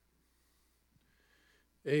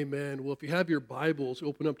Amen. Well, if you have your Bibles,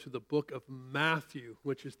 open up to the book of Matthew,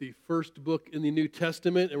 which is the first book in the New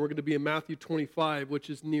Testament, and we're going to be in Matthew 25, which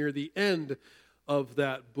is near the end of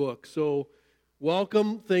that book. So,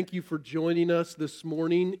 welcome. Thank you for joining us this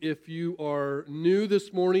morning. If you are new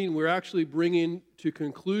this morning, we're actually bringing to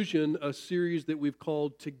conclusion a series that we've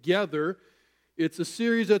called Together. It's a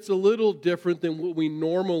series that's a little different than what we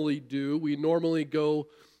normally do. We normally go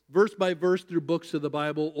verse by verse through books of the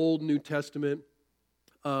Bible, Old, New Testament.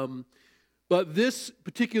 But this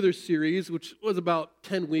particular series, which was about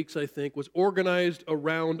 10 weeks, I think, was organized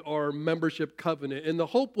around our membership covenant. And the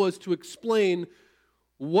hope was to explain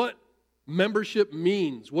what membership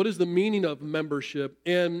means. What is the meaning of membership?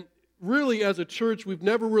 And really, as a church, we've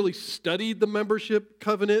never really studied the membership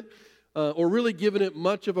covenant or really given it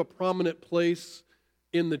much of a prominent place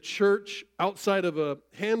in the church outside of a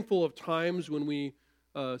handful of times when we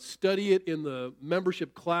study it in the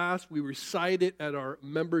membership class. We recite it at our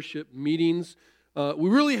membership meetings. We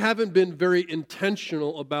really haven't been very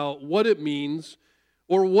intentional about what it means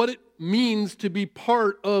or what it means to be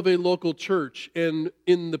part of a local church. And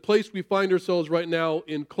in the place we find ourselves right now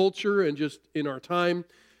in culture and just in our time,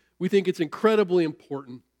 we think it's incredibly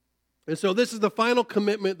important. And so this is the final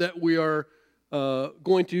commitment that we are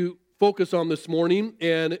going to focus on this morning.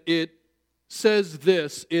 And it says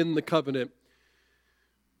this in the covenant: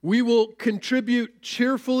 we will contribute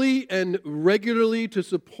cheerfully and regularly to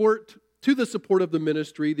the support of the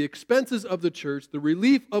ministry, the expenses of the church, the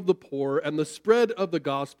relief of the poor, and the spread of the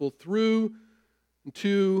gospel through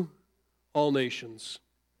to all nations.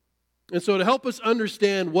 And so to help us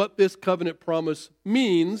understand what this covenant promise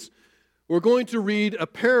means, we're going to read a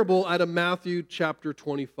parable out of Matthew chapter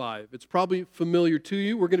 25. It's probably familiar to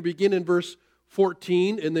you. We're going to begin in verse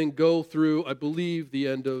 14 and then go through, I believe, the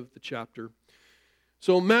end of the chapter.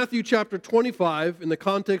 So Matthew chapter 25, in the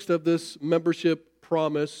context of this membership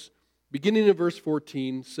promise, beginning in verse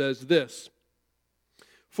 14, says this: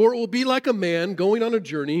 "For it will be like a man going on a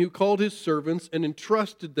journey who called his servants and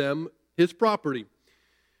entrusted them his property.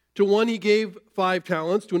 To one he gave 5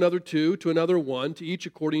 talents, to another 2, to another 1, to each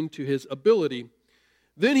according to his ability.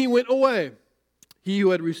 Then he went away. He who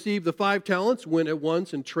had received the 5 talents went at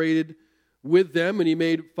once and traded with them, and he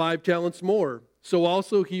made 5 talents more. So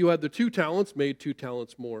also he who had the 2 talents made 2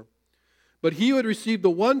 talents more. But he who had received the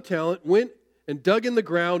 1 talent went and dug in the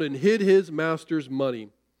ground and hid his master's money.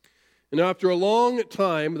 And after a long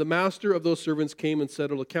time, the master of those servants came and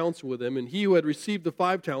settled accounts with him. And he who had received the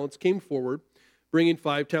 5 talents came forward, bringing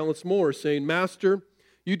 5 talents more, saying, 'Master,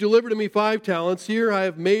 you delivered to me 5 talents. Here I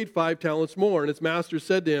have made 5 talents more.' And his master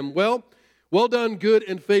said to him, 'Well done, good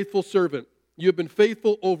and faithful servant. You have been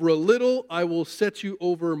faithful over a little. I will set you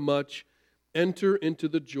over much. Enter into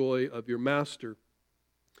the joy of your master.'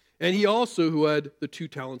 And he also, who had the 2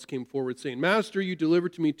 talents, came forward, saying, 'Master, you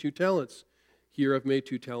delivered to me 2 talents. Here I've made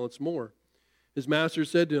 2 talents more.' His master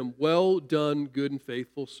said to him, 'Well done, good and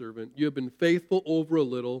faithful servant. You have been faithful over a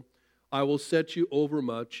little. I will set you over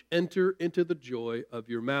much. Enter into the joy of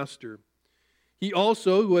your master.' He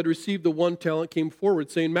also, who had received the 1 talent, came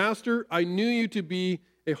forward, saying, 'Master, I knew you to be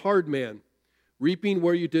a hard man, reaping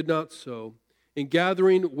where you did not sow, and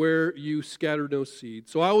gathering where you scattered no seed.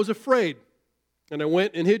 So I was afraid, and I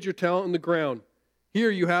went and hid your talent in the ground. Here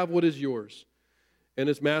you have what is yours.' And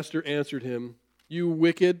his master answered him, 'You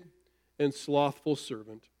wicked and slothful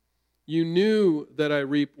servant. You knew that I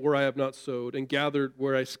reap where I have not sowed, and gathered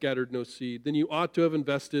where I scattered no seed. Then you ought to have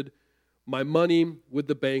invested my money with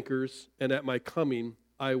the bankers, and at my coming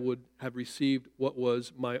I would have received what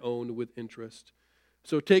was my own with interest.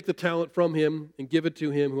 So take the talent from him and give it to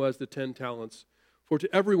him who has the 10 talents. For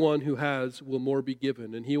to everyone who has will more be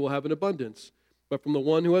given, and he will have an abundance. But from the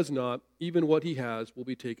one who has not, even what he has will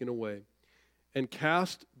be taken away. And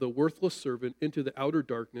cast the worthless servant into the outer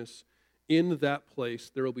darkness. In that place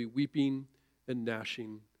there will be weeping and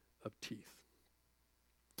gnashing of teeth.'"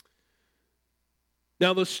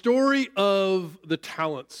 Now the story of the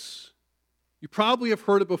talents, you probably have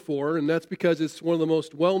heard it before, and that's because it's one of the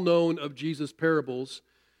most well-known of Jesus' parables.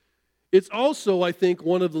 It's also, I think,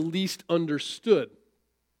 one of the least understood.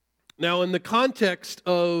 Now, in the context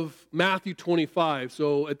of Matthew 25,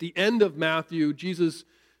 so at the end of Matthew, Jesus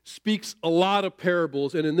speaks a lot of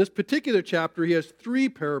parables, and in this particular chapter, he has 3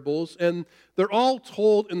 parables, and they're all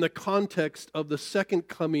told in the context of the second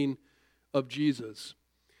coming of Jesus.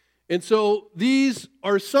 And so these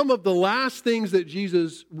are some of the last things that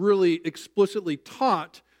Jesus really explicitly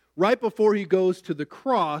taught right before he goes to the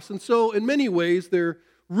cross. And so in many ways, they're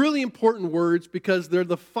really important words because they're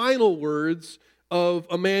the final words of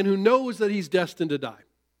a man who knows that he's destined to die.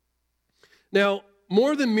 Now,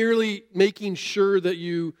 more than merely making sure that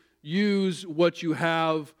you use what you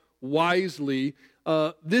have wisely.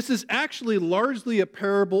 This is actually largely a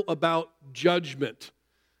parable about judgment.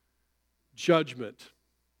 Judgment.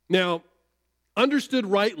 Now, understood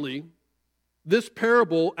rightly, this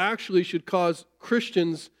parable actually should cause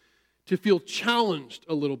Christians to feel challenged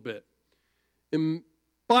a little bit. And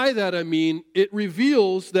by that I mean, it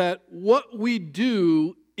reveals that what we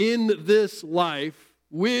do in this life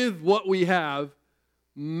with what we have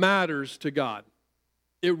matters to God.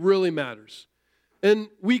 It really matters. And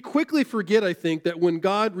we quickly forget, I think, that when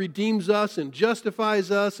God redeems us and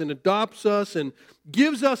justifies us and adopts us and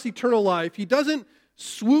gives us eternal life, He doesn't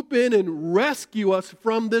swoop in and rescue us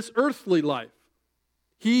from this earthly life.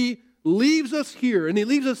 He leaves us here, and He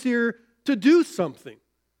leaves us here to do something,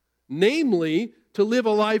 namely, to live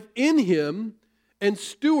a life in Him and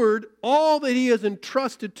steward all that He has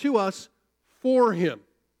entrusted to us for Him.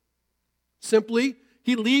 Simply,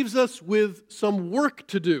 He leaves us with some work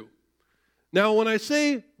to do. Now, when I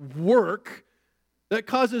say work, that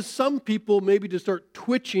causes some people maybe to start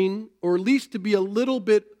twitching or at least to be a little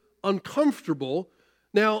bit uncomfortable.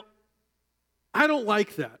 Now, I don't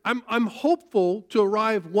like that. I'm hopeful to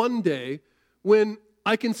arrive one day when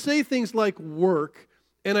I can say things like work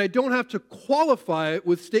and I don't have to qualify it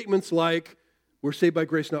with statements like, we're saved by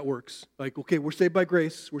grace, not works. Like, okay, we're saved by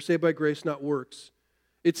grace, not works.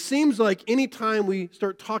 It seems like any time we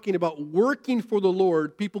start talking about working for the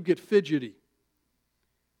Lord, people get fidgety.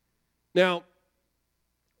 Now,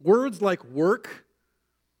 words like work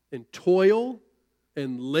and toil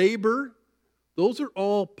and labor, those are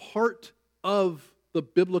all part of the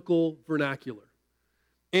biblical vernacular.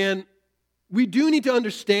 And we do need to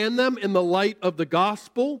understand them in the light of the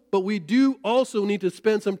gospel, but we do also need to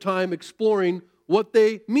spend some time exploring what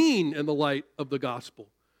they mean in the light of the gospel.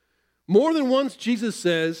 More than once, Jesus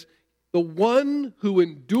says, the one who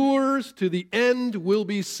endures to the end will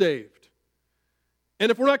be saved. And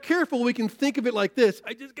if we're not careful, we can think of it like this.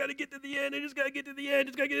 I just got to get to the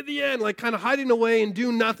end. Like kind of hiding away and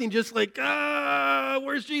do nothing, just like,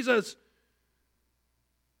 where's Jesus?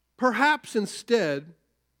 Perhaps instead,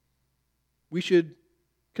 we should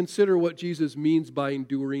consider what Jesus means by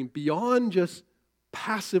enduring beyond just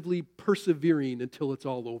passively persevering until it's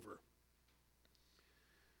all over.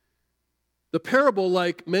 The parable,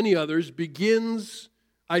 like many others, begins,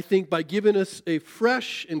 I think, by giving us a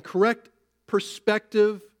fresh and correct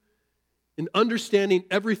perspective in understanding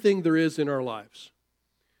everything there is in our lives.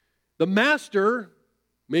 The master,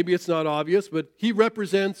 maybe it's not obvious, but he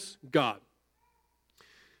represents God.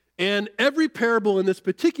 And every parable in this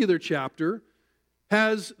particular chapter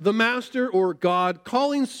has the master or God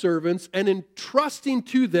calling servants and entrusting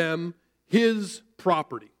to them his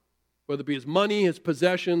property, whether it be his money, his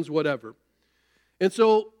possessions, whatever. And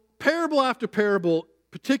so parable after parable,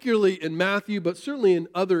 particularly in Matthew, but certainly in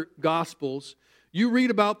other Gospels, you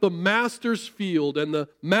read about the master's field and the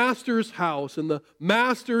master's house and the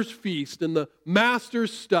master's feast and the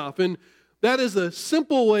master's stuff. And that is a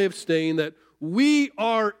simple way of saying that we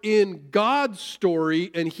are in God's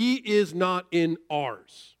story and He is not in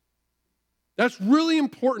ours. That's really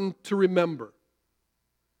important to remember.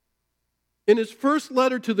 In his first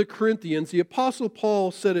letter to the Corinthians, the Apostle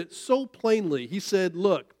Paul said it so plainly. He said,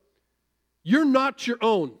 look, you're not your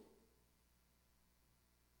own.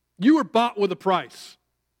 You were bought with a price.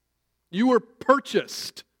 You were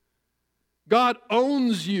purchased. God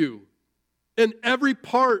owns you. And every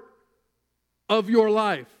part of your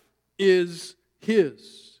life is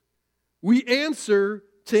His. We answer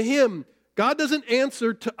to Him. God doesn't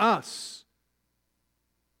answer to us.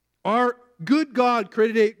 Our good God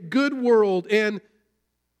created a good world, and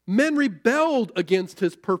men rebelled against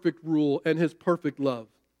His perfect rule and His perfect love.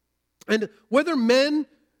 And whether men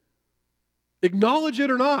acknowledge it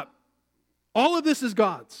or not, all of this is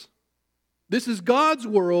God's. This is God's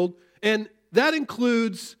world, and that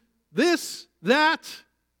includes this, that,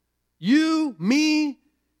 you, me,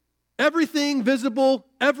 everything visible,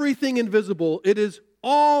 everything invisible. It is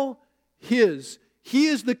all His. He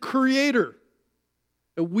is the creator,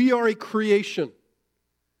 and we are a creation,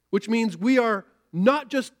 which means we are not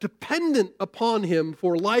just dependent upon Him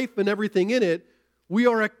for life and everything in it, we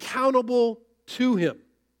are accountable to Him.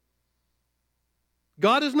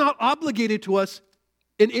 God is not obligated to us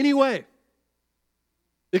in any way,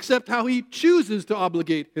 except how He chooses to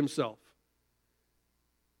obligate Himself.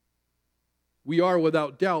 We are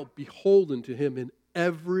without doubt beholden to Him in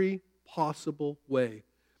every possible way.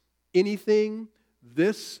 Anything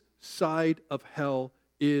this side of hell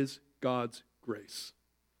is God's grace.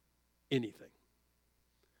 Anything.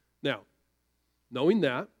 Now, knowing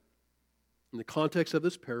that, in the context of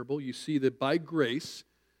this parable, you see that by grace,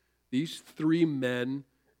 these three men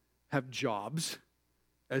have jobs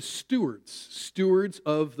as stewards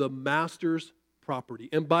of the master's property.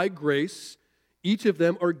 And by grace, each of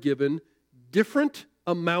them are given different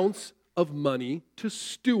amounts of money to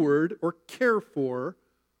steward or care for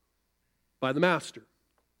by the master.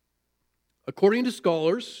 According to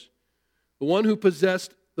scholars, the one who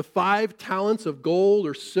possessed the 5 talents of gold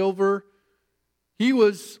or silver, he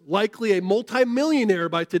was likely a multimillionaire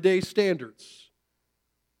by today's standards.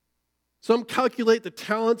 Some calculate the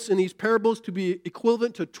talents in these parables to be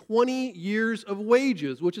equivalent to 20 years of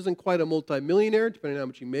wages, which isn't quite a multimillionaire, depending on how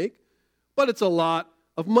much you make, but it's a lot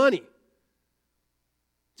of money.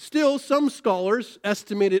 Still, some scholars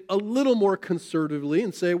estimate it a little more conservatively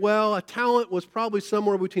and say, well, a talent was probably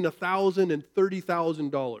somewhere between $1,000 and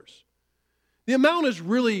 $30,000. The amount is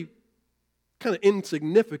really kind of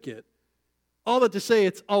insignificant. All that to say,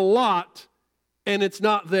 it's a lot, and it's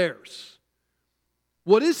not theirs.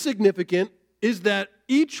 What is significant is that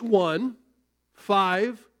each one,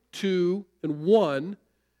 5, 2, and 1,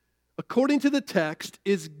 according to the text,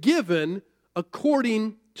 is given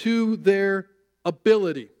according to their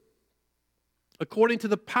ability, according to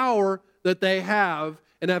the power that they have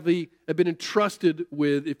and have been entrusted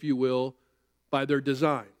with, if you will, by their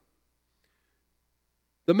design.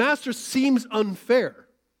 The master seems unfair.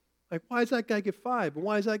 Like, why does that guy get 5 and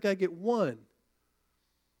why does that guy get 1?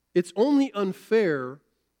 It's only unfair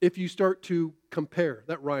if you start to compare.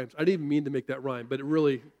 That rhymes. I didn't even mean to make that rhyme, but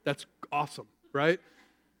that's awesome, right?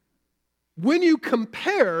 When you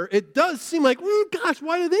compare, it does seem like, gosh,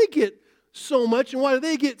 why do they get so much and why do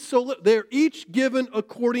they get so little? They're each given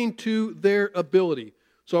according to their ability.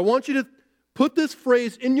 So I want you to put this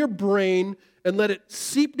phrase in your brain and let it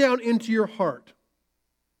seep down into your heart.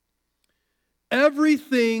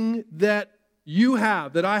 Everything that you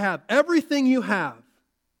have, that I have, everything you have,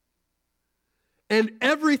 and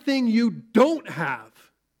everything you don't have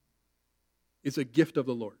is a gift of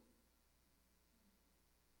the Lord.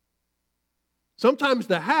 Sometimes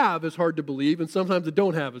the have is hard to believe, and sometimes the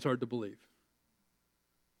don't have is hard to believe.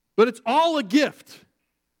 But it's all a gift.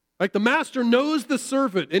 Like the master knows the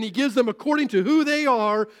servant, and he gives them according to who they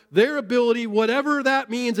are, their ability, whatever that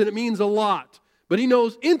means, and it means a lot. But he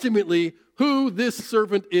knows intimately who this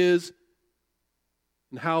servant is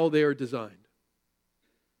and how they are designed.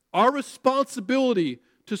 Our responsibility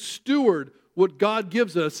to steward what God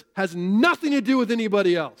gives us has nothing to do with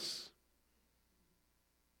anybody else.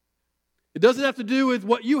 It doesn't have to do with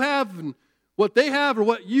what you have and what they have or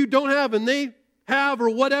what you don't have and they have or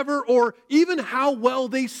whatever, or even how well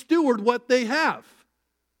they steward what they have.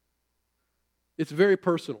 It's very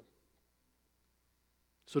personal.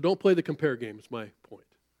 So don't play the compare game, is my point.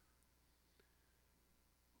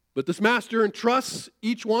 But this master entrusts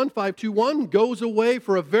each one, 5, 2, 1, goes away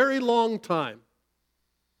for a very long time.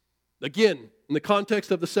 Again, in the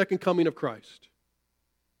context of the second coming of Christ.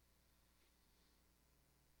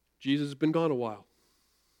 Jesus has been gone a while.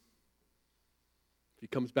 If he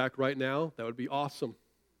comes back right now, that would be awesome.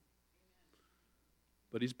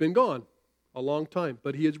 But he's been gone a long time,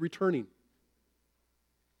 but he is returning.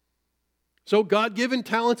 So God-given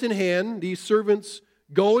talents in hand, these servants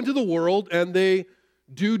go into the world and they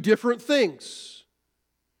do different things.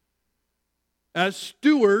 As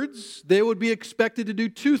stewards, they would be expected to do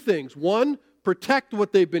 2 things. 1, protect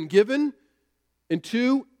what they've been given, and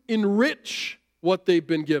 2, enrich what they've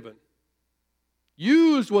been given.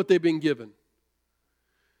 Use what they've been given.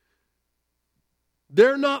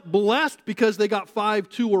 They're not blessed because they got 5,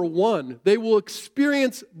 2, or 1. They will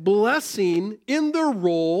experience blessing in their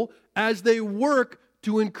role as they work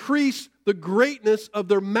to increase the greatness of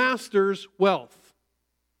their master's wealth.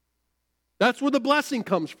 That's where the blessing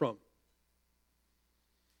comes from.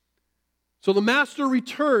 So the master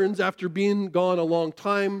returns after being gone a long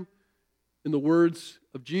time, in the words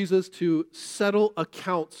of Jesus, to settle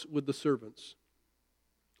accounts with the servants.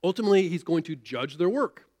 Ultimately, he's going to judge their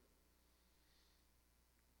work.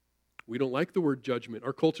 We don't like the word judgment.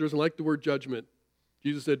 Our culture doesn't like the word judgment.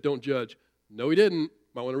 Jesus said, don't judge. No, he didn't.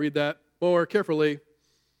 Might want to read that more carefully.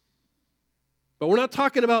 But we're not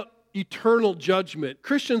talking about eternal judgment.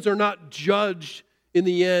 Christians are not judged in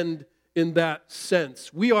the end in that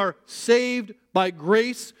sense. We are saved by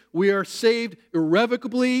grace. We are saved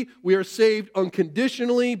irrevocably. We are saved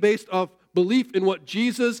unconditionally based off belief in what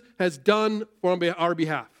Jesus has done on our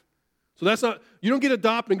behalf. So that's not, you don't get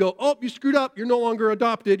adopted and go, oh, you screwed up. You're no longer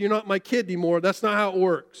adopted. You're not my kid anymore. That's not how it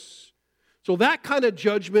works. So that kind of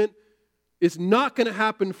judgment is not going to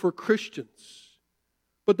happen for Christians.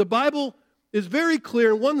 But the Bible is very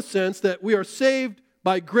clear in one sense that we are saved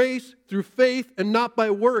by grace through faith and not by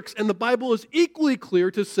works. And the Bible is equally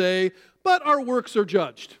clear to say, but our works are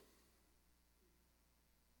judged.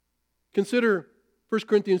 Consider 1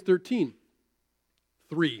 Corinthians 13.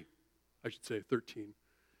 13.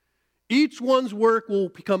 Each one's work will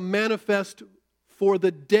become manifest for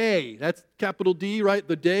the day. That's capital D, right?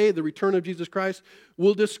 The day, the return of Jesus Christ.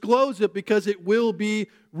 Will disclose it because it will be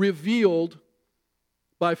revealed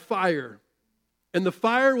by fire. And the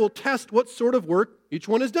fire will test what sort of work each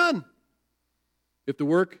one has done. If the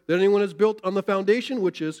work that anyone has built on the foundation,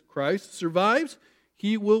 which is Christ, survives,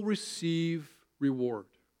 he will receive reward.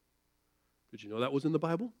 Did you know that was in the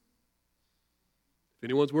Bible? If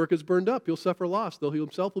anyone's work is burned up, he'll suffer loss, though he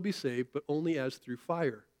himself will be saved, but only as through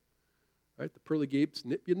fire. Right? The pearly gates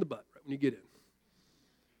nip you in the butt right when you get in.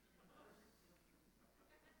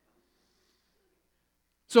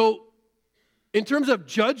 So, in terms of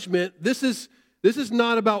judgment, this is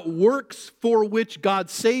not about works for which God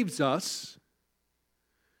saves us.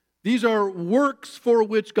 These are works for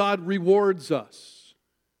which God rewards us.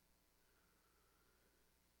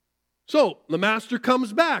 So, the master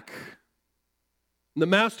comes back. And the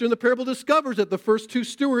master in the parable discovers that the first two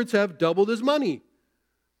stewards have doubled his money.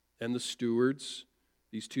 And the stewards,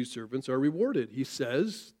 these two servants, are rewarded. He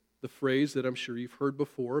says the phrase that I'm sure you've heard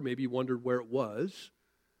before, maybe you wondered where it was,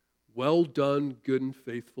 "Well done, good and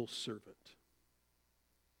faithful servant."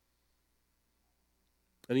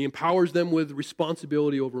 And he empowers them with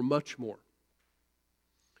responsibility over much more.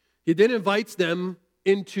 He then invites them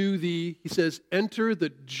into he says, "Enter the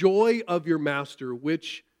joy of your master,"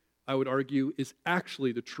 which I would argue is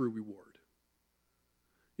actually the true reward.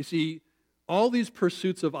 You see, all these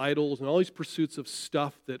pursuits of idols and all these pursuits of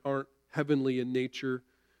stuff that aren't heavenly in nature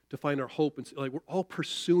to find our hope, and we're all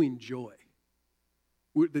pursuing joy.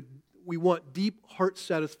 We want deep heart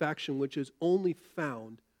satisfaction, which is only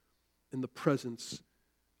found in the presence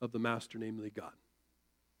of the Master, namely God.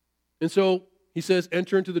 And so he says,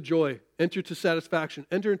 enter into the joy, enter to satisfaction,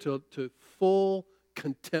 enter into full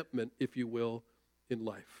contentment, if you will, in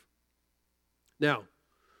life. Now,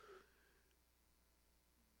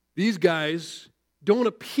 these guys don't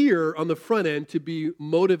appear on the front end to be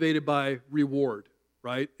motivated by reward,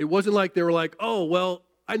 right? It wasn't like they were like, oh, well,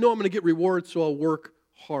 I know I'm going to get reward, so I'll work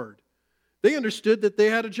hard. They understood that they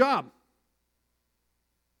had a job.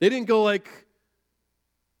 They didn't go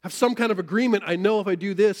have some kind of agreement. I know if I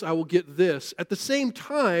do this, I will get this. At the same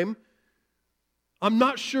time, I'm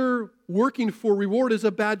not sure working for reward is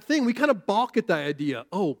a bad thing. We kind of balk at that idea.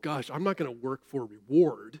 Oh, gosh, I'm not going to work for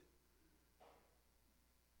reward.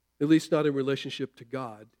 At least not in relationship to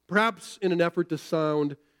God. Perhaps in an effort to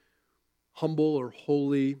sound humble or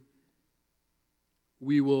holy,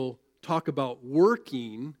 we will talk about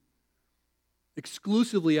working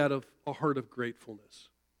exclusively out of a heart of gratefulness,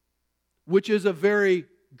 which is a very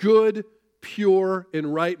good, pure,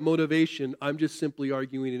 and right motivation. I'm just simply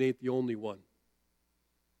arguing it ain't the only one.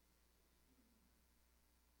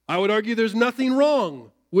 I would argue there's nothing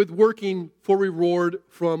wrong with working for reward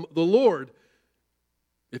from the Lord.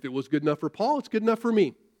 If it was good enough for Paul, it's good enough for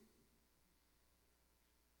me.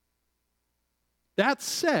 That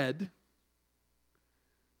said,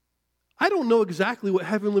 I don't know exactly what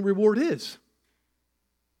heavenly reward is.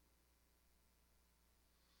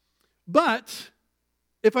 But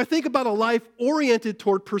if I think about a life oriented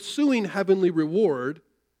toward pursuing heavenly reward,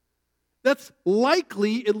 that's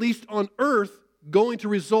likely, at least on earth, going to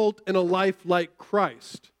result in a life like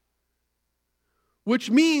Christ. Which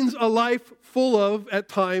means a life full of, at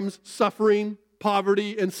times, suffering,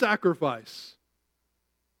 poverty, and sacrifice.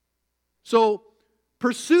 So,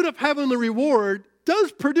 pursuit of heavenly reward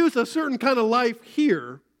does produce a certain kind of life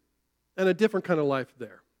here and a different kind of life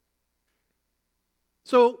there.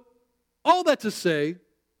 So, all that to say,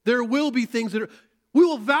 there will be things we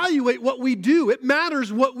will evaluate what we do. It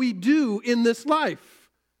matters what we do in this life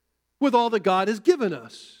with all that God has given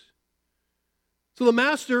us. So the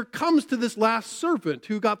master comes to this last servant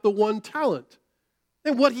who got the one talent.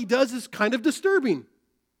 And what he does is kind of disturbing.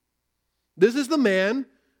 This is the man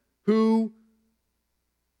who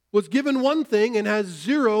was given one thing and has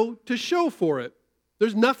zero to show for it.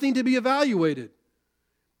 There's nothing to be evaluated.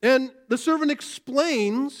 And the servant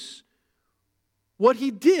explains what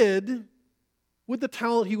he did with the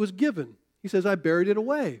talent he was given. He says, I buried it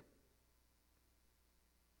away.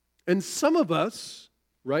 And some of us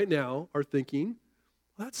right now are thinking,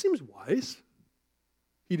 well, that seems wise.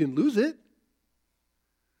 He didn't lose it.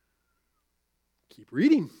 Keep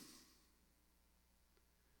reading.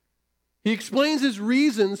 He explains his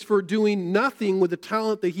reasons for doing nothing with the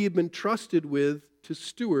talent that he had been trusted with to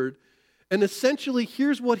steward. And essentially,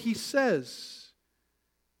 here's what he says.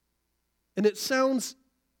 And it sounds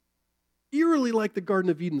eerily like the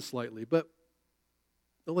Garden of Eden slightly, but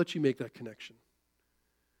I'll let you make that connection.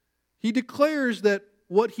 He declares that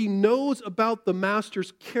what he knows about the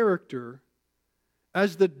master's character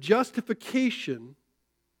as the justification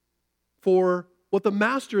for what the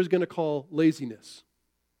master is going to call laziness.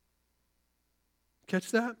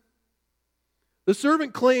 Catch that? The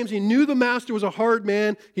servant claims he knew the master was a hard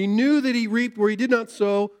man. He knew that he reaped where he did not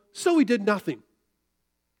sow, so he did nothing.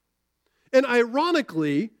 And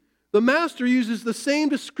ironically, the master uses the same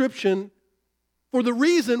description for the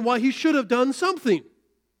reason why he should have done something.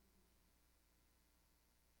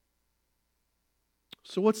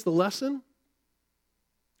 So what's the lesson?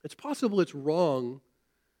 It's possible it's wrong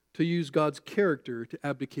to use God's character to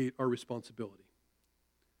abdicate our responsibility.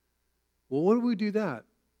 Well, what do we do that?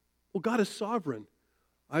 Well, God is sovereign.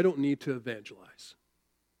 I don't need to evangelize.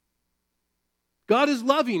 God is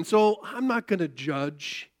loving, so I'm not going to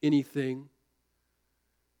judge anything.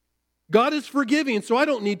 God is forgiving, so I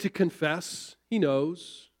don't need to confess. He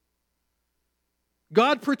knows.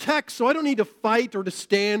 God protects, so I don't need to fight or to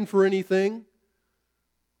stand for anything.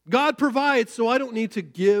 God provides, so I don't need to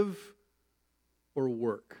give or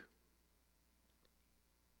work.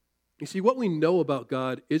 You see, what we know about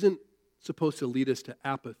God isn't supposed to lead us to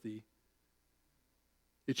apathy.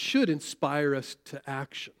 It should inspire us to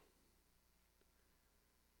action.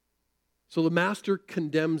 So the master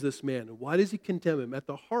condemns this man. And why does he condemn him? At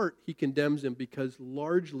the heart, he condemns him because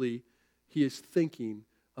largely he is thinking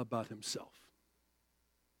about himself.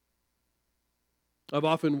 I've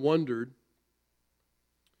often wondered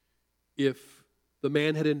if the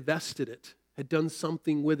man had invested it, had done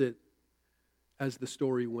something with it as the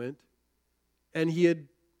story went, and he had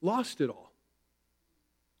lost it all.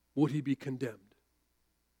 Would he be condemned?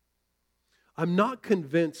 I'm not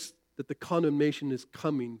convinced that the condemnation is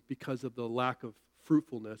coming because of the lack of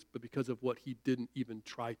fruitfulness, but because of what he didn't even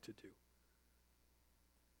try to do.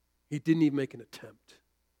 He didn't even make an attempt.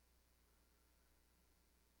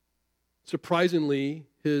 Surprisingly,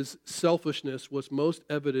 his selfishness was most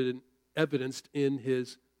evidenced in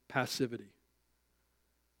his passivity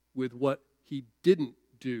with what he didn't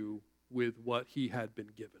do with what he had been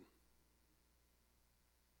given.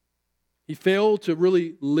 He failed to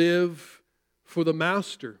really live for the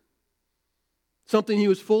master, something he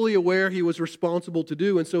was fully aware he was responsible to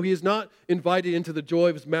do, and so he is not invited into the joy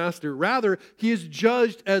of his master. Rather, he is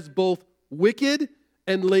judged as both wicked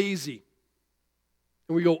and lazy.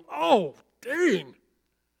 And we go, oh, dang.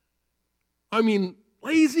 I mean,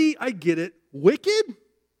 lazy, I get it. Wicked?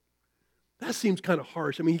 That seems kind of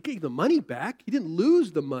harsh. I mean, he gave the money back. He didn't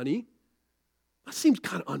lose the money. That seems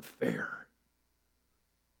kind of unfair.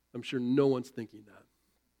 I'm sure no one's thinking that.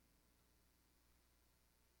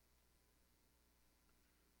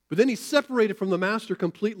 But then he's separated from the master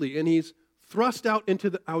completely, and he's thrust out into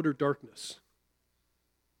the outer darkness.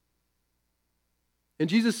 And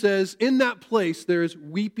Jesus says, in that place there is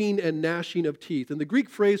weeping and gnashing of teeth. And the Greek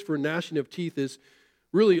phrase for gnashing of teeth is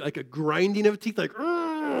really like a grinding of teeth, like,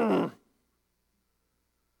 "Argh!"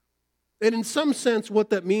 And in some sense, what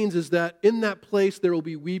that means is that in that place there will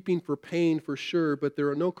be weeping for pain for sure, but there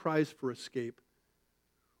are no cries for escape.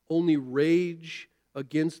 Only rage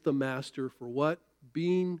against the master for what?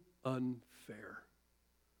 Being unfair.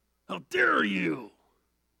 How dare you?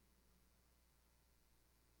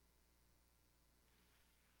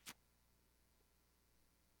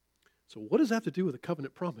 So what does that have to do with a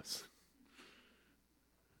covenant promise?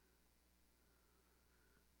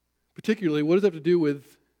 Particularly, what does that have to do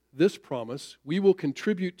with this promise? We will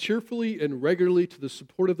contribute cheerfully and regularly to the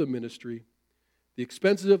support of the ministry, the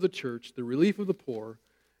expenses of the church, the relief of the poor,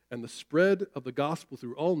 and the spread of the gospel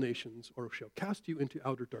through all nations, or shall cast you into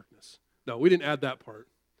outer darkness. No, we didn't add that part.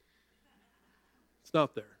 It's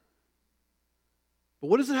not there. But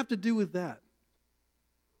what does it have to do with that?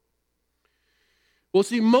 Well,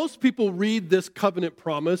 see, most people read this covenant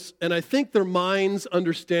promise, and I think their minds,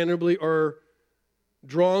 understandably, are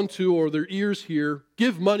drawn to, or their ears hear,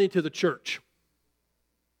 give money to the church.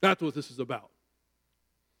 That's what this is about.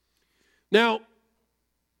 Now,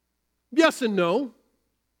 yes and no.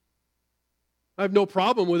 I have no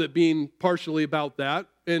problem with it being partially about that.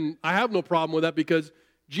 And I have no problem with that because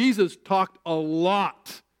Jesus talked a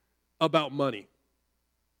lot about money.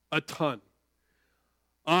 A ton.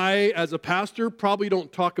 I, as a pastor, probably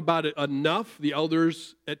don't talk about it enough. The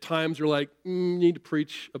elders at times are like, need to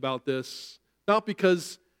preach about this. Not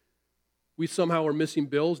because we somehow are missing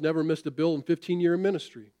bills, never missed a bill in 15-year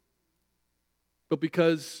ministry, but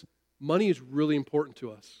because money is really important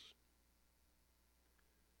to us.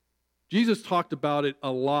 Jesus talked about it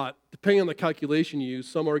a lot. Depending on the calculation you use,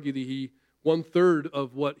 some argue that 1/3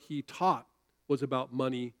 of what he taught was about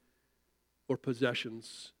money or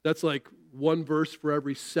possessions. That's like one verse for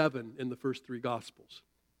every 7 in the first 3 Gospels.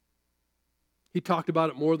 He talked about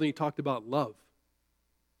it more than he talked about love.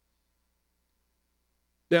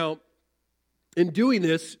 Now, in doing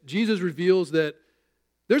this, Jesus reveals that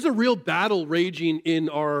there's a real battle raging in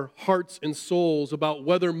our hearts and souls about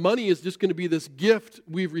whether money is just going to be this gift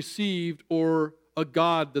we've received or a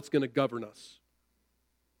God that's going to govern us.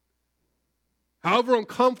 However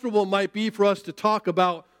uncomfortable it might be for us to talk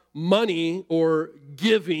about money or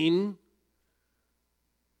giving,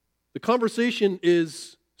 the conversation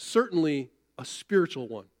is certainly a spiritual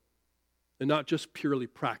one and not just purely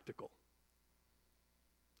practical.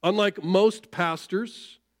 Unlike most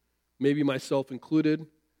pastors, maybe myself included,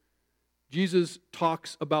 Jesus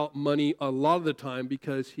talks about money a lot of the time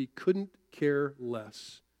because he couldn't care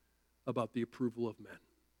less about the approval of men.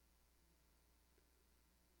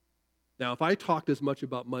 Now, if I talked as much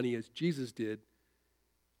about money as Jesus did,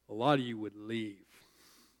 a lot of you would leave.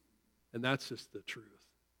 And that's just the truth.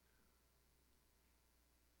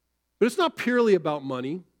 But it's not purely about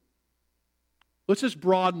money. Let's just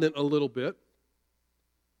broaden it a little bit.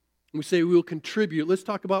 We say we will contribute. Let's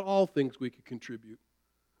talk about all things we could contribute.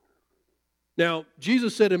 Now,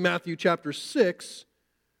 Jesus said in Matthew chapter 6,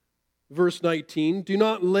 verse 19, "Do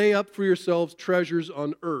not lay up for yourselves treasures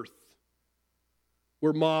on earth,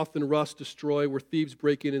 where moth and rust destroy, where thieves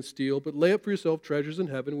break in and steal, but lay up for yourself treasures in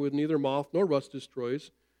heaven, where neither moth nor rust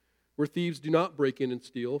destroys, where thieves do not break in and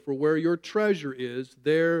steal. For where your treasure is,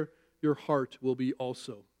 there your heart will be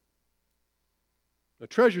also." Now,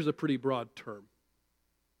 treasure is a pretty broad term.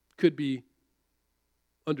 Could be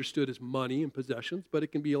understood as money and possessions, but it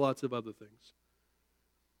can be lots of other things.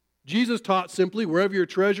 Jesus taught simply, wherever your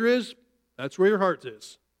treasure is, that's where your heart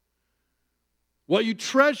is. What you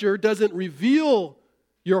treasure doesn't reveal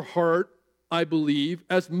your heart, I believe,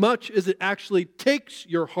 as much as it actually takes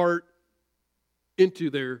your heart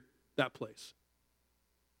into that place.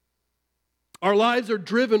 Our lives are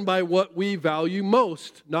driven by what we value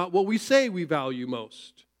most, not what we say we value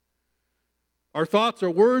most. Our thoughts,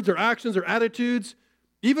 our words, our actions, our attitudes,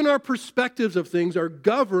 even our perspectives of things are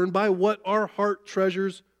governed by what our heart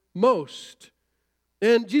treasures most.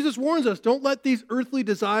 And Jesus warns us, don't let these earthly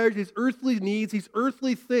desires, these earthly needs, these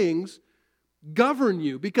earthly things govern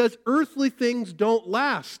you, because earthly things don't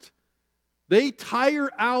last. They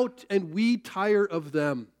tire out and we tire of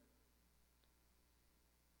them.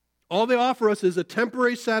 All they offer us is a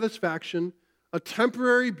temporary satisfaction, a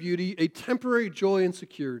temporary beauty, a temporary joy and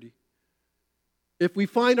security. If we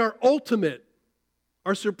find our ultimate,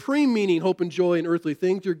 our supreme meaning, hope, and joy in earthly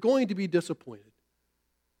things, you're going to be disappointed.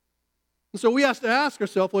 And so we have to ask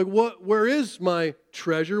ourselves, where is my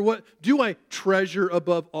treasure? What do I treasure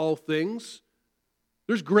above all things?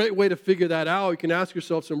 There's a great way to figure that out. You can ask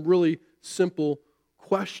yourself some really simple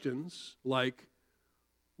questions like,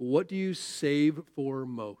 what do you save for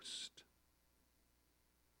most?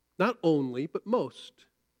 Not only, but most.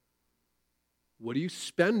 What do you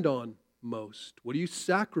spend on most? What do you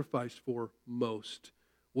sacrifice for most?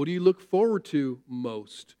 What do you look forward to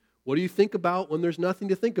most? What do you think about when there's nothing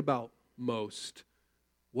to think about most?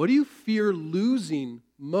 What do you fear losing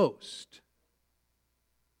most?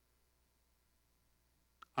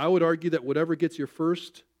 I would argue that whatever gets your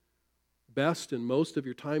first, best, and most of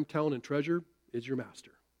your time, talent, and treasure is your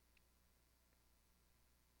master.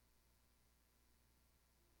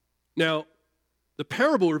 Now, the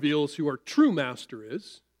parable reveals who our true master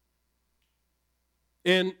is.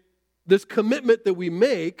 And this commitment that we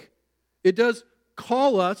make, it does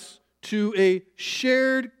call us to a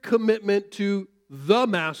shared commitment to the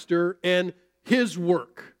master and his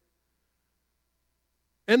work.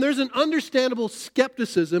 And there's an understandable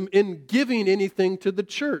skepticism in giving anything to the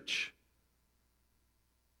church.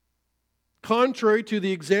 Contrary to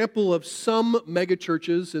the example of some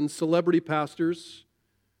megachurches and celebrity pastors,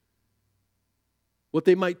 what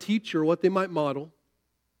they might teach or what they might model,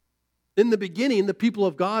 in the beginning, the people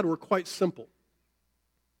of God were quite simple.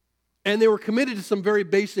 And they were committed to some very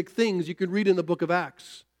basic things you could read in the book of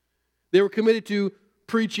Acts. They were committed to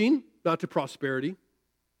preaching, not to prosperity.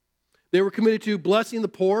 They were committed to blessing the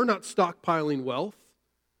poor, not stockpiling wealth.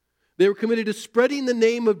 They were committed to spreading the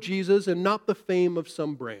name of Jesus and not the fame of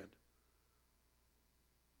some brand.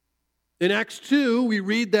 In Acts 2, we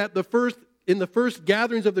read that in the first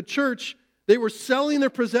gatherings of the church, they were selling their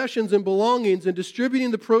possessions and belongings and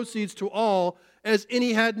distributing the proceeds to all as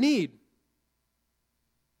any had need.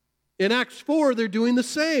 In Acts 4, they're doing the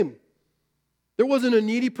same. There wasn't a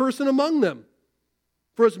needy person among them.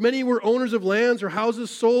 For as many were owners of lands or houses,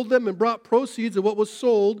 sold them and brought proceeds of what was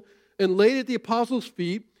sold and laid it at the apostles'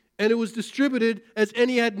 feet, and it was distributed as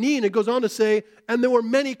any had need. And it goes on to say, and there were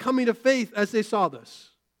many coming to faith as they saw this.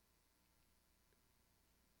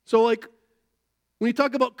 So When you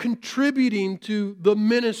talk about contributing to the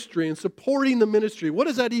ministry and supporting the ministry, what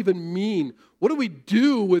does that even mean? What do we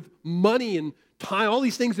do with money and time, all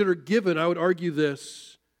these things that are given? I would argue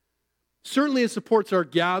this. Certainly it supports our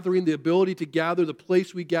gathering, the ability to gather, the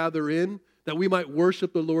place we gather in, that we might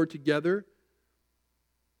worship the Lord together.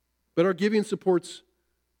 But our giving supports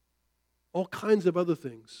all kinds of other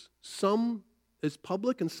things. Some is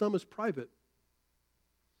public and some is private.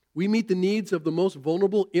 We meet the needs of the most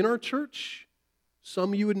vulnerable in our church.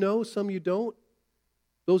 Some you would know, some you don't.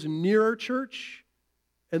 Those near our church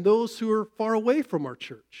and those who are far away from our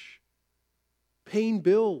church. Paying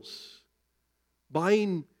bills,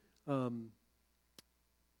 buying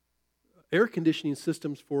air conditioning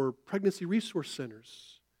systems for pregnancy resource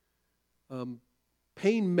centers,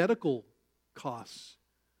 paying medical costs,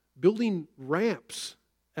 building ramps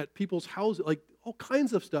at people's houses, like all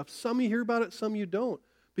kinds of stuff. Some you hear about it, some you don't.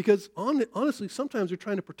 Because honestly, sometimes we're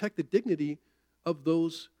trying to protect the dignity of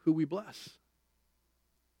those who we bless.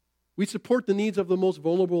 We support the needs of the most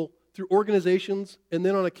vulnerable through organizations and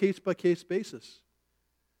then on a case-by-case basis.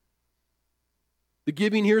 The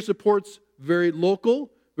giving here supports very local,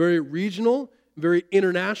 very regional, very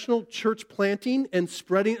international church planting and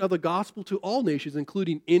spreading of the gospel to all nations,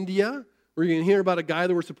 including India. We're going to hear about a guy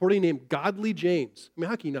that we're supporting named Godly James. I mean,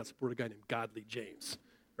 how can you not support a guy named Godly James,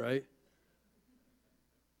 right?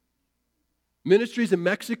 Ministries in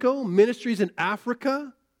Mexico, ministries in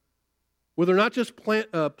Africa, where they're not just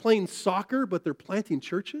playing soccer, but they're planting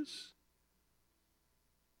churches.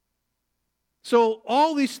 So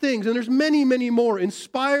all these things, and there's many, many more,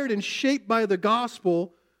 inspired and shaped by the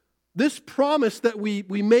gospel, this promise that we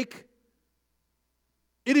make,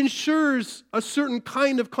 it ensures a certain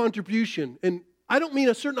kind of contribution. And I don't mean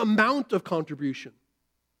a certain amount of contribution.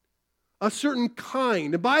 A certain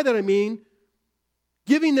kind. And by that I mean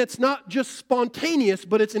giving that's not just spontaneous,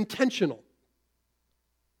 but it's intentional.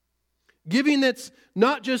 Giving that's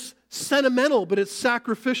not just sentimental, but it's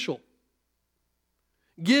sacrificial.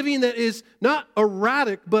 Giving that is not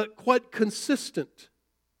erratic, but quite consistent.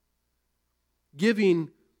 Giving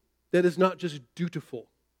that is not just dutiful,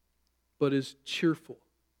 but is cheerful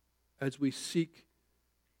as we seek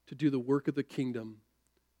to do the work of the kingdom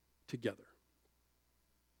together.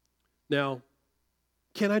 Now,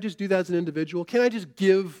 can I just do that as an individual? Can I just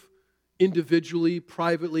give individually,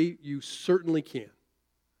 privately? You certainly can.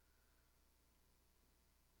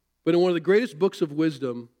 But in one of the greatest books of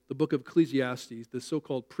wisdom, the book of Ecclesiastes, the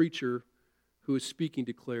so-called preacher who is speaking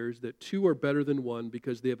declares that two are better than one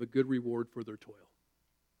because they have a good reward for their toil.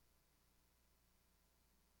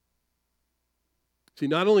 See,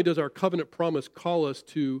 not only does our covenant promise call us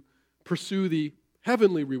to pursue the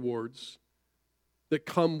heavenly rewards that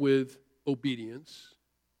come with obedience,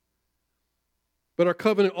 but our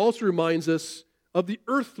covenant also reminds us of the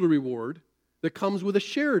earthly reward that comes with a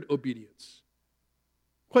shared obedience.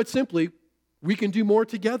 Quite simply, we can do more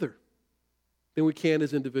together than we can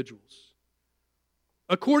as individuals.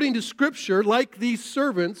 According to Scripture, like these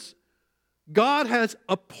servants, God has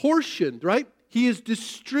apportioned, right? He has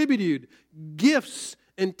distributed gifts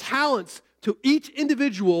and talents to each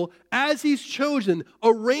individual as He's chosen,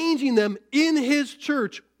 arranging them in His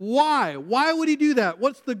church. Why? Why would He do that?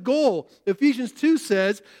 What's the goal? Ephesians 2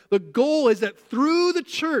 says the goal is that through the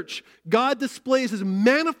church, God displays His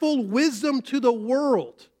manifold wisdom to the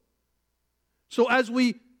world. So as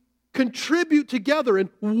we contribute together and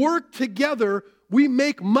work together, we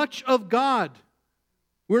make much of God.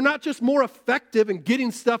 We're not just more effective in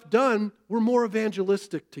getting stuff done, we're more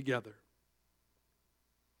evangelistic together.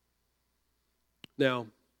 Now,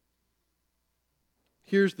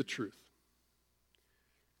 here's the truth.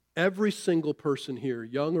 Every single person here,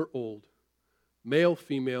 young or old, male,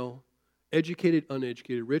 female, educated,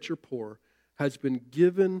 uneducated, rich or poor, has been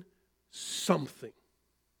given something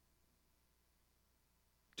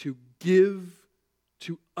to give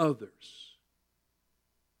to others,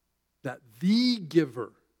 that the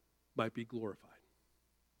giver might be glorified.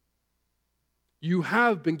 You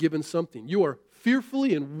have been given something. You are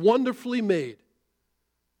fearfully and wonderfully made,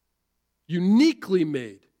 uniquely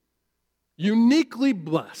made, uniquely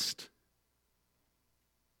blessed.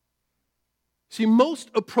 See, most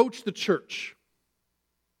approach the church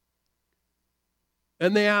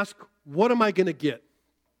and they ask, what am I going to get?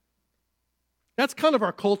 That's kind of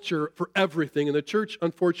our culture for everything, and the church,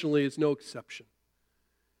 unfortunately, is no exception.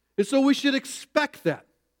 And so we should expect that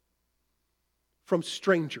from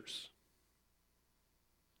strangers.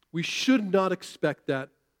 We should not expect that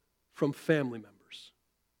from family members.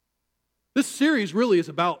 This series really is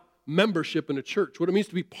about membership in a church, what it means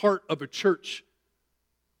to be part of a church.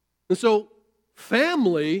 And so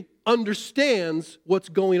family understands what's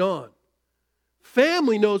going on.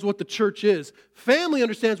 Family knows what the church is. Family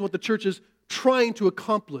understands what the church is trying to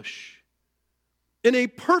accomplish. In a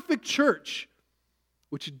perfect church,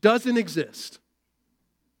 which doesn't exist.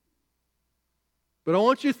 But I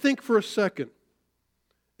want you to think for a second.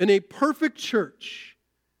 In a perfect church,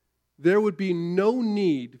 there would be no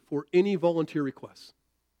need for any volunteer requests.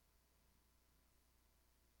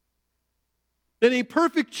 In a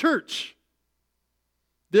perfect church,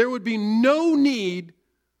 there would be no need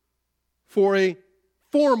for a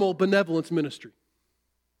formal benevolence ministry.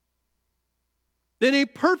 In a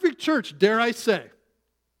perfect church, dare I say,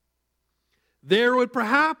 there would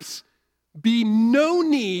perhaps be no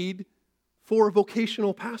need for a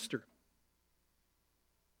vocational pastor.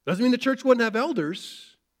 Doesn't mean the church wouldn't have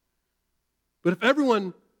elders, but if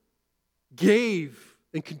everyone gave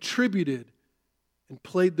and contributed and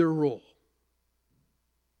played their role,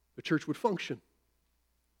 the church would function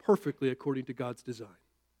perfectly according to God's design.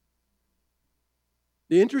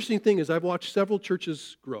 The interesting thing is I've watched several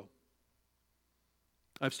churches grow.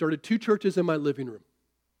 I've started 2 churches in my living room.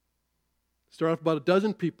 Started off about a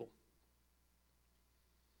dozen people.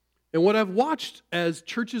 And what I've watched as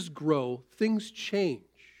churches grow, things change.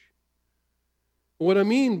 What I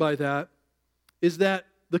mean by that is that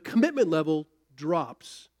the commitment level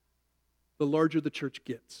drops the larger the church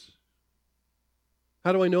gets.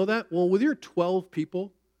 How do I know that? Well, with your 12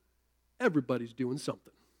 people, everybody's doing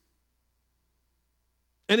something.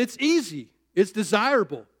 And it's easy. It's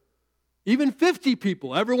desirable. Even 50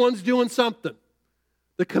 people, everyone's doing something.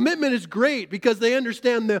 The commitment is great because they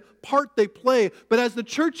understand the part they play. But as the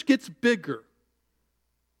church gets bigger,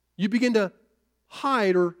 you begin to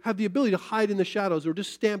hide or have the ability to hide in the shadows or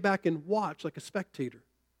just stand back and watch like a spectator.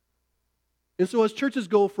 And so as churches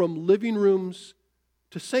go from living rooms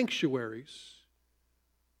to sanctuaries,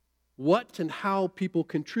 what and how people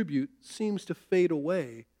contribute seems to fade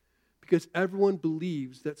away because everyone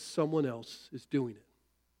believes that someone else is doing it.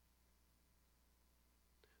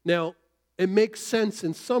 Now, it makes sense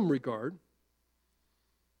in some regard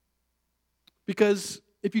because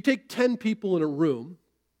if you take 10 people in a room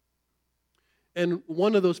and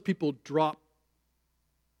one of those people drop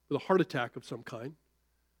with a heart attack of some kind,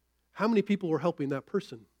 how many people are helping that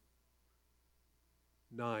person?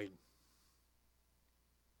 9.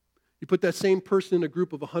 You put that same person in a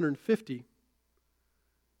group of 150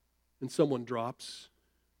 and someone drops,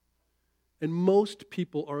 and most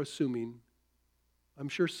people are assuming, I'm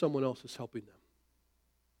sure someone else is helping them.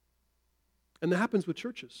 And that happens with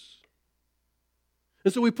churches.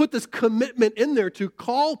 And so we put this commitment in there to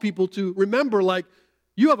call people to remember, like,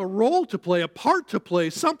 you have a role to play, a part to play,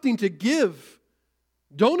 something to give.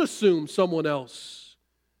 Don't assume someone else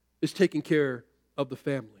is taking care of the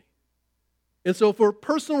family. And so for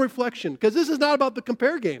personal reflection, because this is not about the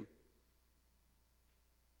compare game.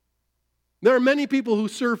 There are many people who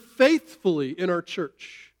serve faithfully in our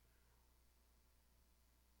church.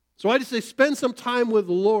 So I just say spend some time with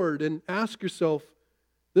the Lord and ask yourself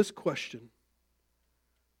this question.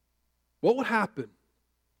 What would happen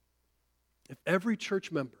if every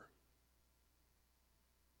church member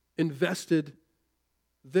invested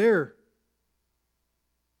their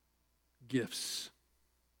gifts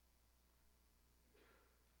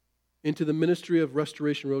into the ministry of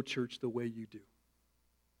Restoration Road Church the way you do?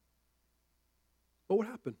 What would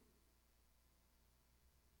happen?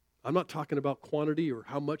 I'm not talking about quantity or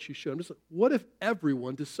how much you should. I'm just like, what if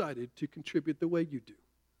everyone decided to contribute the way you do?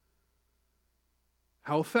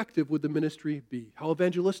 How effective would the ministry be? How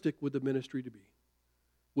evangelistic would the ministry be?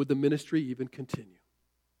 Would the ministry even continue?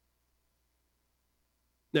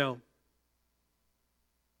 Now,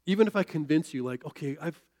 even if I convince you, like, okay,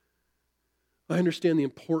 I understand the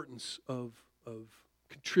importance of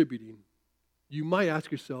contributing, you might ask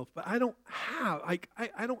yourself, but I don't have,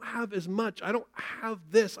 I don't have as much. I don't have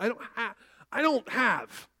this. I don't have. I don't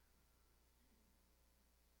have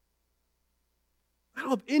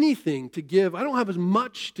anything to give. I don't have as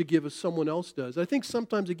much to give as someone else does. I think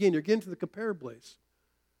sometimes, again, you're getting to the compare place.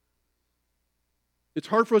 It's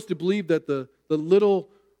hard for us to believe that the little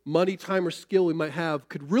money, time, or skill we might have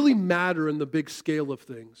could really matter in the big scale of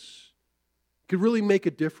things. Could really make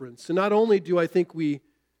a difference. And not only do I think we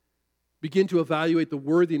begin to evaluate the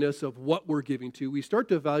worthiness of what we're giving to, we start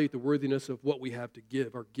to evaluate the worthiness of what we have to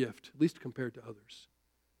give, our gift, at least compared to others.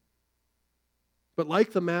 But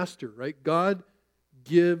like the master, right, God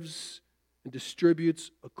gives and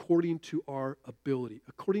distributes according to our ability,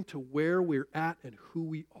 according to where we're at and who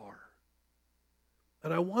we are.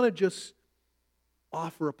 And I want to just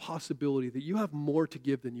offer a possibility that you have more to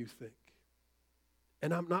give than you think.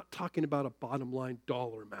 And I'm not talking about a bottom line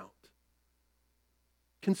dollar amount.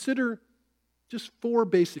 Consider just 4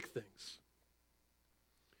 basic things.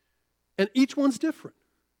 And each one's different.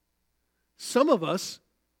 Some of us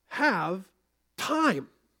have time.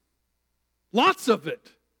 Lots of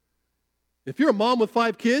it. If you're a mom with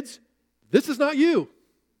 5 kids, this is not you.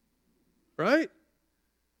 Right?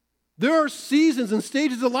 There are seasons and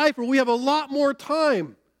stages of life where we have a lot more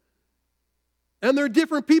time. And there are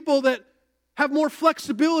different people that have more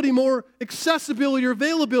flexibility, more accessibility or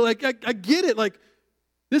availability. I get it. Like,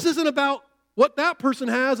 this isn't about what that person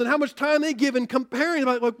has and how much time they give and comparing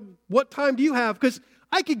about like, what time do you have? Because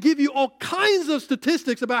I could give you all kinds of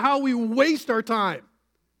statistics about how we waste our time.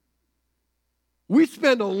 We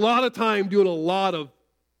spend a lot of time doing a lot of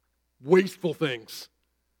wasteful things.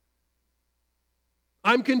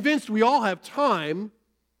 I'm convinced we all have time,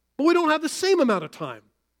 but we don't have the same amount of time.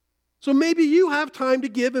 So maybe you have time to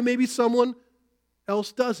give and maybe someone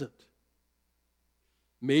else doesn't.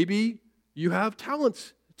 Maybe you have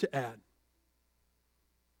talents to add.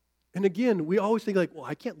 And again, we always think like, well,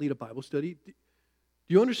 I can't lead a Bible study. Do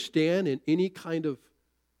you understand in any kind of,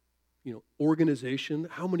 organization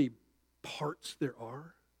how many parts there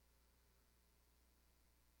are?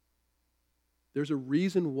 There's a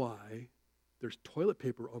reason why there's toilet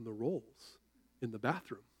paper on the rolls in the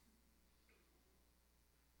bathroom.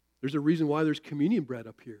 There's a reason why there's communion bread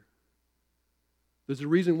up here. There's a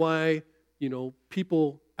reason why,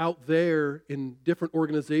 people out there in different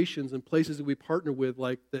organizations and places that we partner with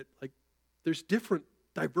there's different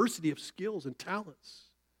diversity of skills and talents.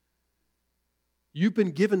 You've been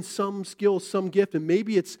given some skill, some gift, and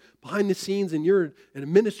maybe it's behind the scenes and you're an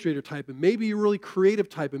administrator type, and maybe you're a really creative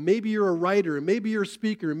type, and maybe you're a writer, and maybe you're a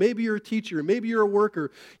speaker, and maybe you're a teacher, and maybe you're a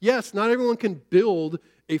worker. Yes, not everyone can build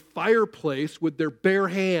a fireplace with their bare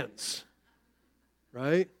hands,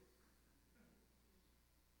 right?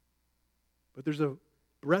 But there's a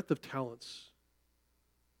breadth of talents.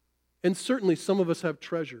 And certainly some of us have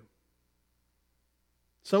treasure.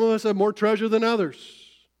 Some of us have more treasure than others.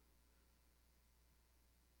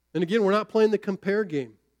 And again, we're not playing the compare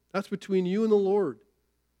game. That's between you and the Lord.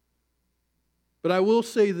 But I will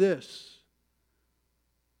say this.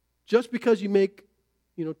 Just because you make,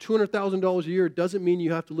 $200,000 a year doesn't mean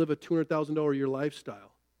you have to live a $200,000 a year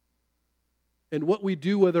lifestyle. And what we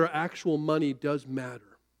do with our actual money does matter.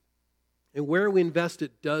 And where we invest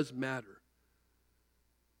it does matter.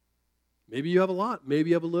 Maybe you have a lot,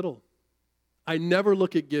 maybe you have a little. I never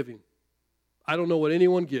look at giving. I don't know what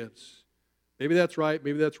anyone gives. Maybe that's right,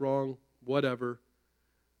 maybe that's wrong, whatever.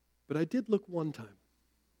 But I did look one time.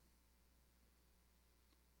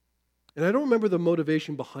 And I don't remember the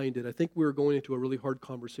motivation behind it. I think we were going into a really hard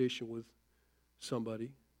conversation with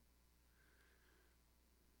somebody.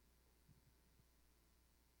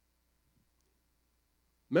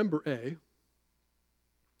 Member A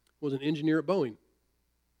was an engineer at Boeing.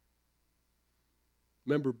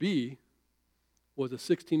 Member B was a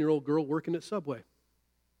 16-year-old girl working at Subway.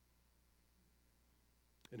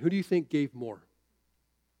 And who do you think gave more?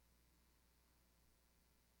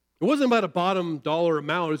 It wasn't about a bottom dollar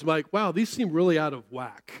amount. It was like, wow, these seem really out of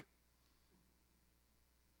whack.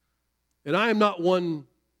 And I am not one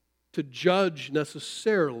to judge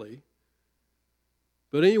necessarily,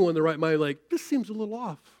 but anyone in the right mind, this seems a little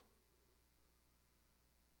off.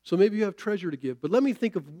 So maybe you have treasure to give. But let me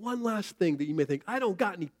think of one last thing that you may think, I don't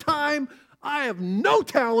got any time, I have no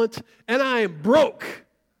talent, and I am broke.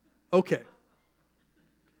 Okay.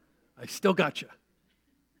 I still got you.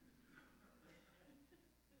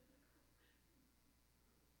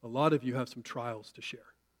 A lot of you have some trials to share.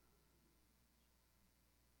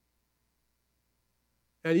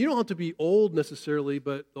 And you don't have to be old necessarily,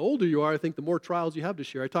 but the older you are, I think the more trials you have to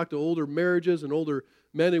share. I talk to older marriages and older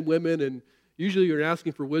men and women, and usually you're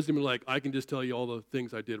asking for wisdom and I can just tell you all the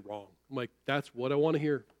things I did wrong. I'm like, that's what I want to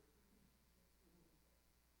hear.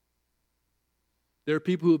 There are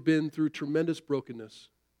people who have been through tremendous brokenness,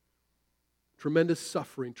 tremendous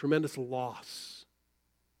suffering, tremendous loss.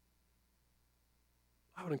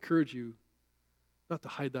 I would encourage you not to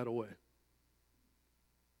hide that away,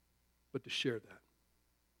 but to share that.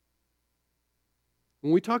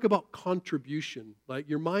 When we talk about contribution,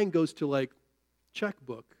 your mind goes to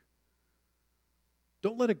checkbook.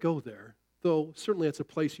 Don't let it go there, though certainly it's a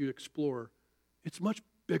place you explore. It's much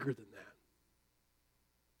bigger than that.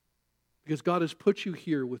 Because God has put you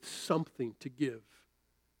here with something to give.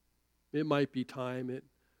 It might be time, it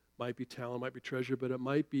might be talent, it might be treasure, but it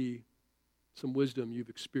might be some wisdom you've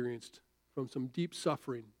experienced from some deep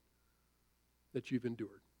suffering that you've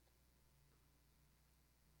endured.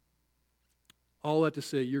 All that to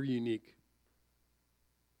say, you're unique,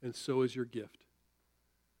 and so is your gift.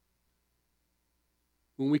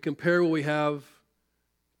 When we compare what we have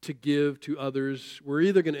to give to others, we're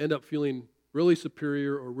either going to end up feeling really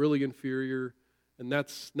superior or really inferior, and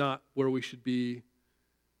that's not where we should be,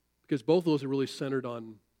 because both of those are really centered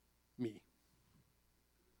on me.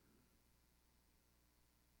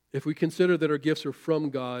 If we consider that our gifts are from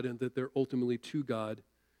God and that they're ultimately to God,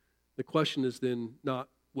 the question is then not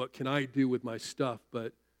what can I do with my stuff,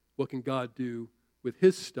 but what can God do with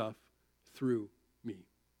his stuff through me?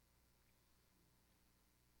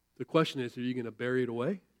 The question is, are you going to bury it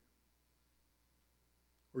away?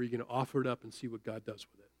 Or are you going to offer it up and see what God does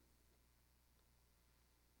with it?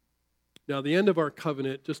 Now, the end of our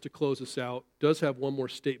covenant, just to close us out, does have one more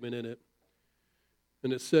statement in it.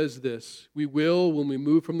 And it says this: we will, when we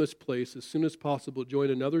move from this place, as soon as possible, join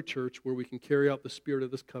another church where we can carry out the spirit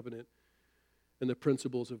of this covenant and the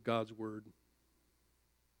principles of God's word.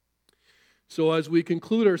 So as we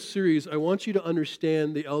conclude our series, I want you to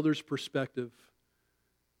understand the elder's perspective.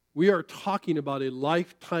 We are talking about a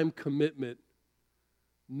lifetime commitment,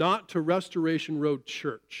 not to Restoration Road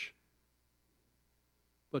Church,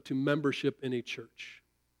 but to membership in a church.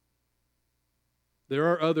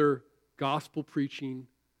 There are other gospel-preaching,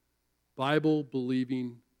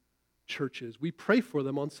 Bible-believing churches. We pray for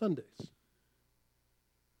them on Sundays.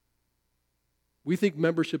 We think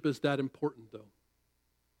membership is that important, though.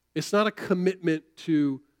 It's not a commitment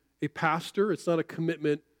to a pastor. It's not a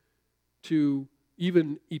commitment to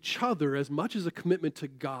even each other as much as a commitment to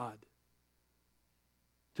God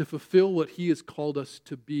to fulfill what he has called us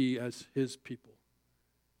to be as his people.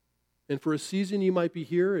 And for a season you might be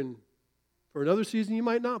here, and for another season you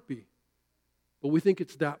might not be. But we think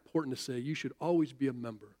it's that important to say you should always be a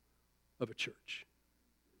member of a church.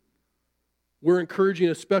 We're encouraging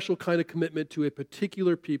a special kind of commitment to a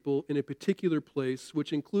particular people in a particular place,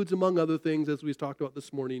 which includes, among other things, as we talked about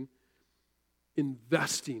this morning,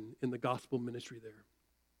 investing in the gospel ministry there.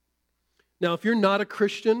 Now, if you're not a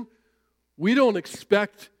Christian, we don't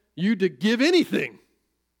expect you to give anything.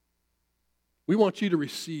 We want you to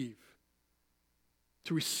receive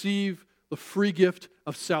the free gift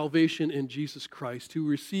of salvation in Jesus Christ, to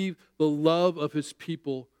receive the love of his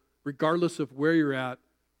people, regardless of where you're at.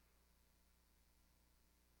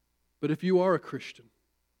 But if you are a Christian,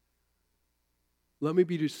 let me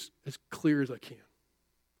be just as clear as I can.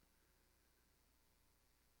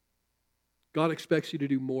 God expects you to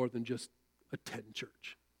do more than just attend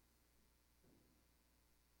church.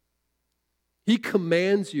 He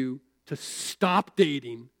commands you to stop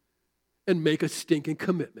dating and make a stinking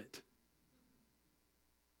commitment.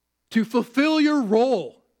 To fulfill your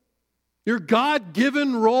role, your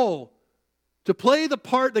God-given role, to play the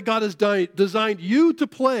part that God has designed you to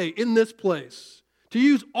play in this place. To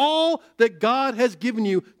use all that God has given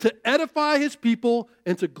you to edify his people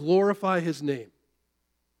and to glorify his name.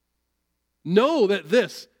 Know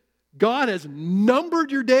that God has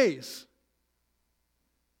numbered your days.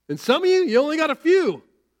 And some of you only got a few.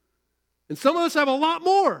 And some of us have a lot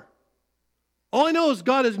more. All I know is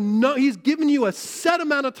he's given you a set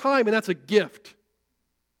amount of time, and that's a gift.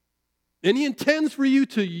 And he intends for you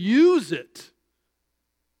to use it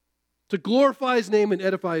to glorify his name and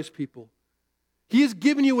edify his people. He has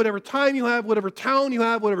given you whatever time you have, whatever talent you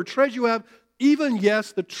have, whatever treasure you have, even,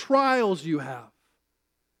 yes, the trials you have.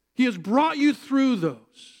 He has brought you through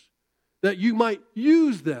those that you might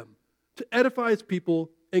use them to edify his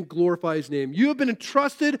people and glorify his name. You have been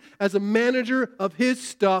entrusted as a manager of his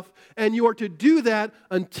stuff, and you are to do that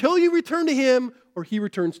until you return to him or he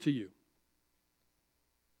returns to you.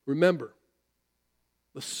 Remember,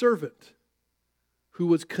 the servant who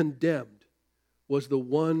was condemned was the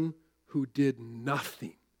one who did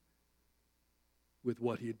nothing with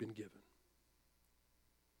what he had been given.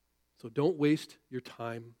 So don't waste your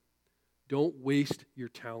time. Don't waste your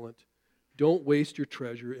talent. Don't waste your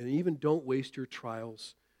treasure, and even don't waste your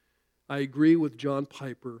trials. I agree with John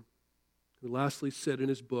Piper, who lastly said in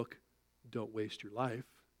his book, "Don't waste your life."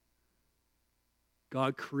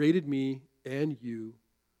 God created me and you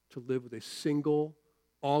to live with a single,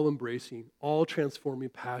 all-embracing, all-transforming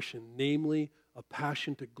passion, namely a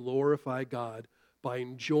passion to glorify God by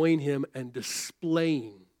enjoying him and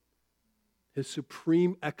displaying his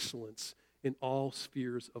supreme excellence in all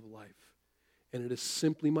spheres of life. And it is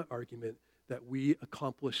simply my argument that we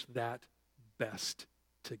accomplish that best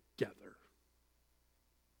together.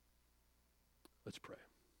 Let's pray.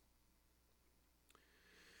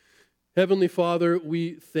 Heavenly Father,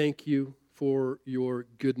 we thank you for your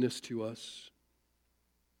goodness to us.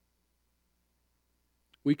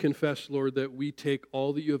 We confess, Lord, that we take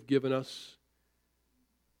all that you have given us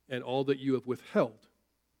and all that you have withheld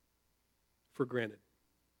for granted.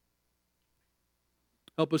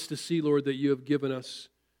 Help us to see, Lord, that you have given us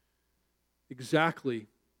exactly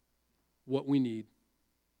what we need.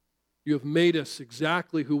 You have made us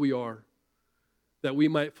exactly who we are, that we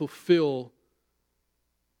might fulfill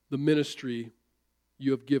the ministry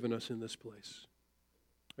you have given us in this place.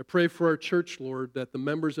 I pray for our church, Lord, that the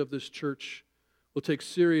members of this church will take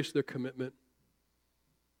serious their commitment.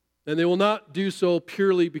 And they will not do so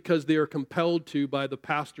purely because they are compelled to by the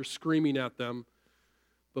pastor screaming at them,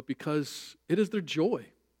 but because it is their joy.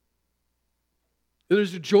 It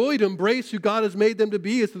is their joy to embrace who God has made them to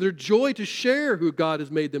be. It's their joy to share who God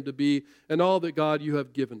has made them to be and all that, God, you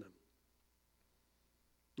have given them.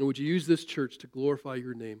 And would you use this church to glorify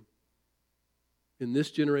your name in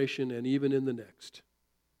this generation and even in the next?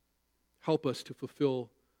 Help us to fulfill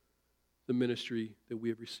the ministry that we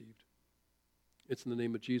have received. It's in the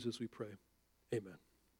name of Jesus we pray. Amen.